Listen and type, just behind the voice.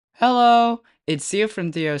Hello, it's Theo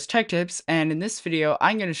from Theo's Tech Tips, and in this video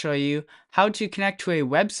I'm going to show you how to connect to a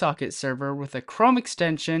WebSocket server with a Chrome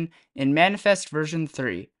extension in Manifest version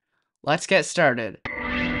 3. Let's get started.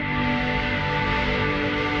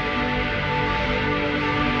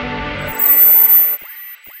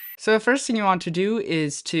 So the first thing you want to do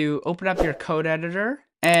is to open up your code editor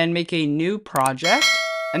and make a new project.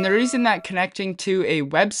 And the reason that connecting to a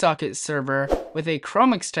WebSocket server with a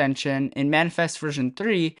Chrome extension in Manifest version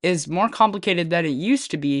 3 is more complicated than it used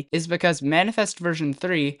to be is because Manifest version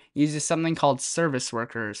 3 uses something called service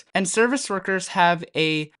workers. And service workers have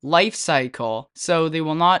a life cycle, so they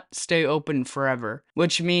will not stay open forever,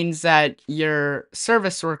 which means that your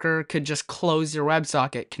service worker could just close your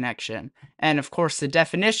WebSocket connection. And of course, the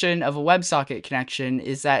definition of a WebSocket connection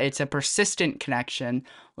is that it's a persistent connection,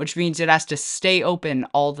 which means it has to stay open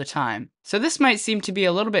all the time. So this might seem to be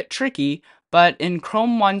a little bit tricky, but in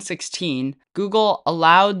Chrome 1.16, Google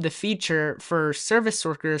allowed the feature for service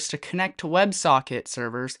workers to connect to WebSocket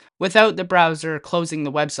servers without the browser closing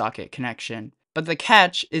the WebSocket connection. But the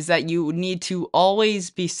catch is that you need to always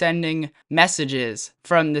be sending messages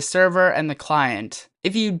from the server and the client.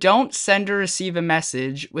 If you don't send or receive a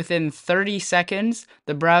message within 30 seconds,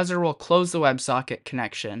 the browser will close the WebSocket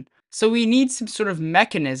connection. So we need some sort of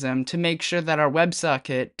mechanism to make sure that our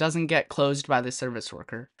WebSocket doesn't get closed by the service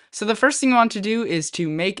worker. So the first thing you want to do is to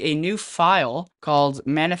make a new file called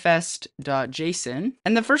manifest.json.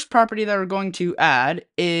 And the first property that we're going to add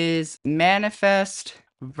is manifest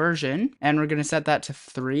version, and we're going to set that to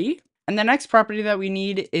 3. And the next property that we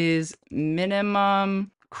need is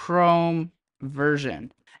minimum Chrome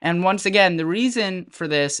version. And once again, the reason for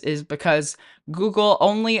this is because Google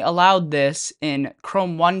only allowed this in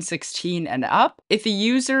Chrome 1.16 and up. If a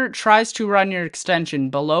user tries to run your extension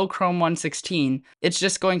below Chrome 1.16, it's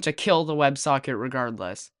just going to kill the WebSocket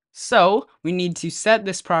regardless. So we need to set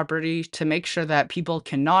this property to make sure that people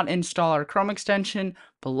cannot install our Chrome extension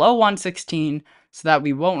below 1.16 so that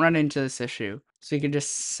we won't run into this issue. So you can just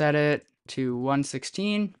set it to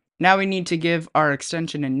 1.16. Now we need to give our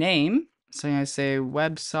extension a name. So I'm going to say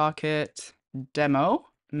WebSocket demo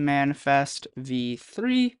manifest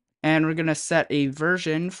v3, and we're going to set a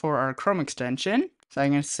version for our Chrome extension. So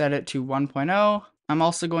I'm going to set it to 1.0. I'm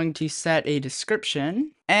also going to set a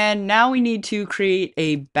description, and now we need to create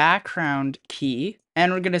a background key,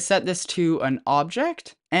 and we're going to set this to an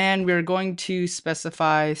object, and we're going to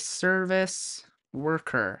specify service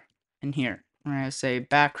worker in here. We're going to say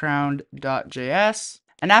background.js.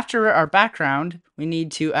 And after our background, we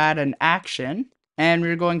need to add an action, and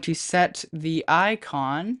we're going to set the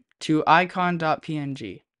icon to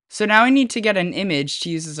icon.png. So now we need to get an image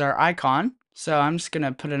to use as our icon. So I'm just going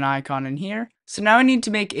to put an icon in here. So now I need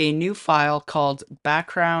to make a new file called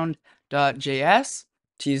background.js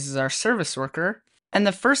to use as our service worker. And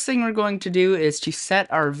the first thing we're going to do is to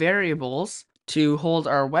set our variables to hold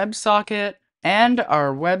our WebSocket and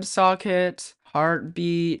our WebSocket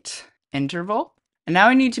heartbeat interval. And now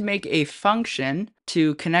I need to make a function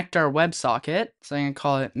to connect our WebSocket. So I'm going to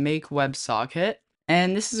call it make WebSocket.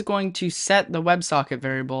 And this is going to set the WebSocket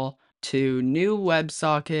variable to new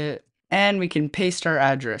WebSocket, and we can paste our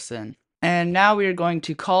address in. And now we are going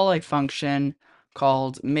to call a function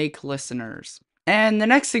called make listeners. And the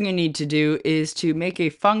next thing you need to do is to make a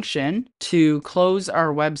function to close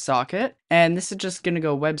our WebSocket. And this is just going to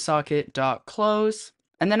go WebSocket.close.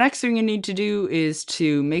 And the next thing you need to do is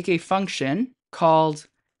to make a function called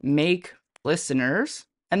make listeners.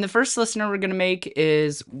 And the first listener we're going to make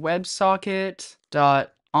is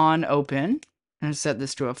WebSocket.onOpen. And set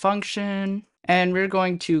this to a function. And we're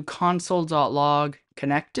going to console.log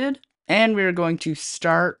connected. And we're going to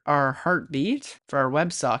start our heartbeat for our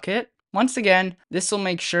WebSocket. Once again, this will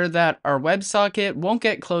make sure that our WebSocket won't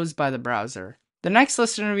get closed by the browser. The next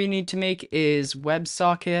listener we need to make is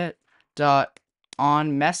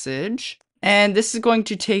WebSocket.onMessage. And this is going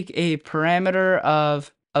to take a parameter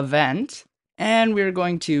of event. And we're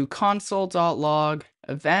going to console.log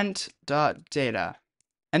event.data.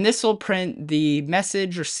 And this will print the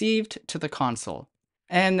message received to the console.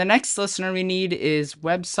 And the next listener we need is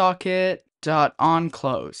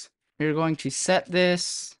WebSocket.onClose. We're going to set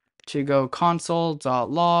this to go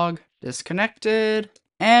console.log disconnected,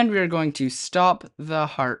 and we're going to stop the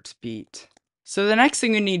heartbeat. So the next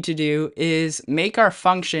thing we need to do is make our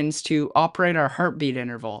functions to operate our heartbeat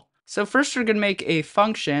interval. So first we're going to make a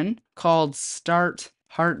function called start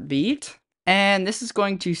heartbeat, and this is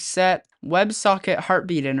going to set WebSocket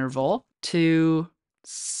heartbeat interval to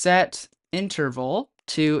set interval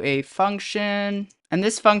to a function. And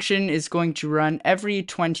this function is going to run every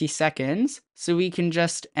 20 seconds. So we can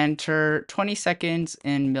just enter 20 seconds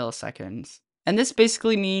in milliseconds. And this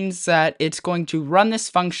basically means that it's going to run this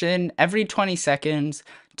function every 20 seconds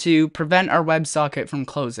to prevent our WebSocket from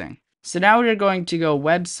closing. So now we're going to go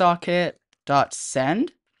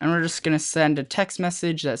WebSocket.send, and we're just going to send a text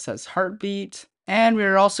message that says heartbeat. And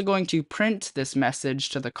we're also going to print this message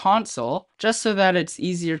to the console just so that it's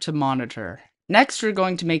easier to monitor. Next, we're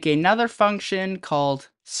going to make another function called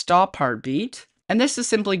stop heartbeat. And this is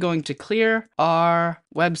simply going to clear our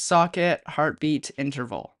WebSocket heartbeat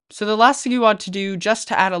interval. So the last thing you want to do, just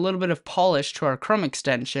to add a little bit of polish to our Chrome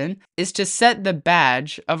extension, is to set the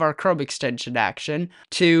badge of our Chrome extension action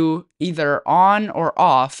to either on or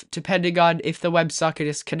off, depending on if the WebSocket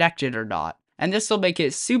is connected or not. And this will make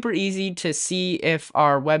it super easy to see if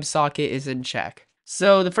our WebSocket is in check.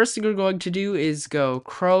 So the first thing we're going to do is go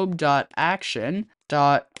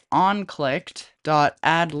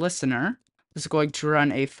chrome.action.onClicked.addListener. This is going to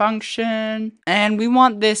run a function, and we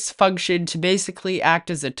want this function to basically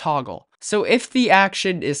act as a toggle. So if the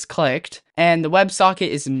action is clicked and the WebSocket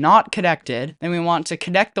is not connected, then we want to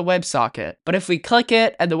connect the WebSocket. But if we click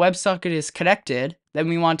it and the WebSocket is connected, then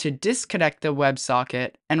we want to disconnect the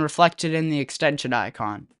WebSocket and reflect it in the extension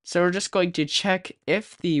icon. So we're just going to check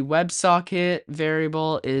if the WebSocket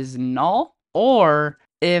variable is null, or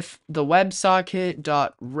if the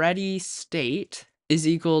WebSocket.readyState is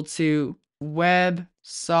equal to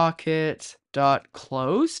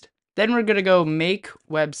WebSocket.closed. Then we're going to go make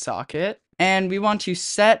WebSocket, and we want to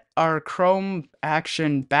set our Chrome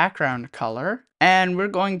action background color, and we're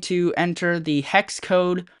going to enter the hex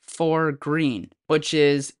code for green, which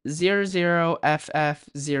is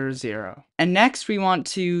 00FF00. And next we want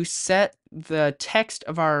to set the text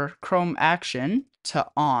of our Chrome action to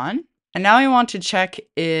on. And now we want to check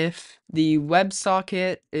if the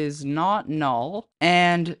WebSocket is not null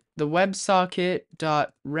and the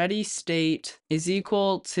WebSocket.readyState is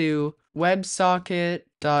equal to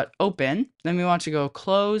WebSocket.open. Then we want to go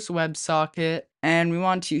close WebSocket, and we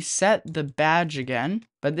want to set the badge again,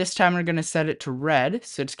 but this time we're going to set it to red,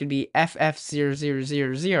 so it's going to be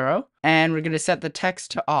FF0000, and we're going to set the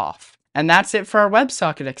text to off. And that's it for our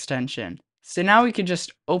WebSocket extension. So now we can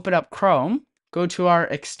just open up Chrome, go to our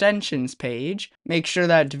extensions page, make sure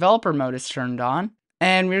that developer mode is turned on,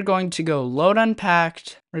 and we're going to go load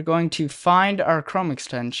unpacked. We're going to find our Chrome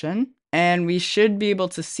extension, and we should be able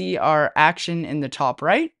to see our action in the top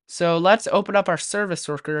right. So let's open up our service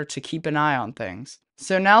worker to keep an eye on things.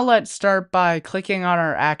 So now let's start by clicking on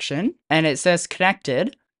our action, and it says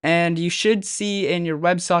connected, and you should see in your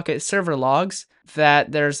WebSocket server logs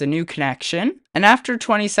that there's a new connection. And after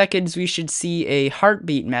 20 seconds, we should see a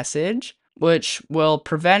heartbeat message, which will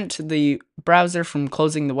prevent the browser from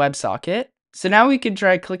closing the WebSocket. So now we can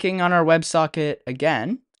try clicking on our WebSocket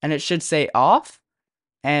again, and it should say off,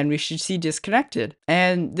 and we should see disconnected.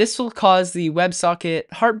 And this will cause the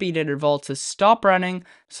WebSocket heartbeat interval to stop running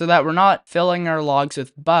so that we're not filling our logs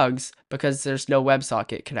with bugs because there's no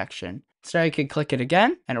WebSocket connection. So now you can click it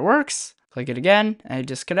again, and it works. Click it again, and it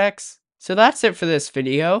disconnects. So that's it for this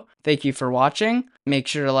video. Thank you for watching. Make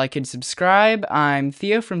sure to like and subscribe. I'm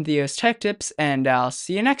Theo from Theo's Tech Tips, and I'll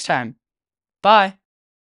see you next time. Bye.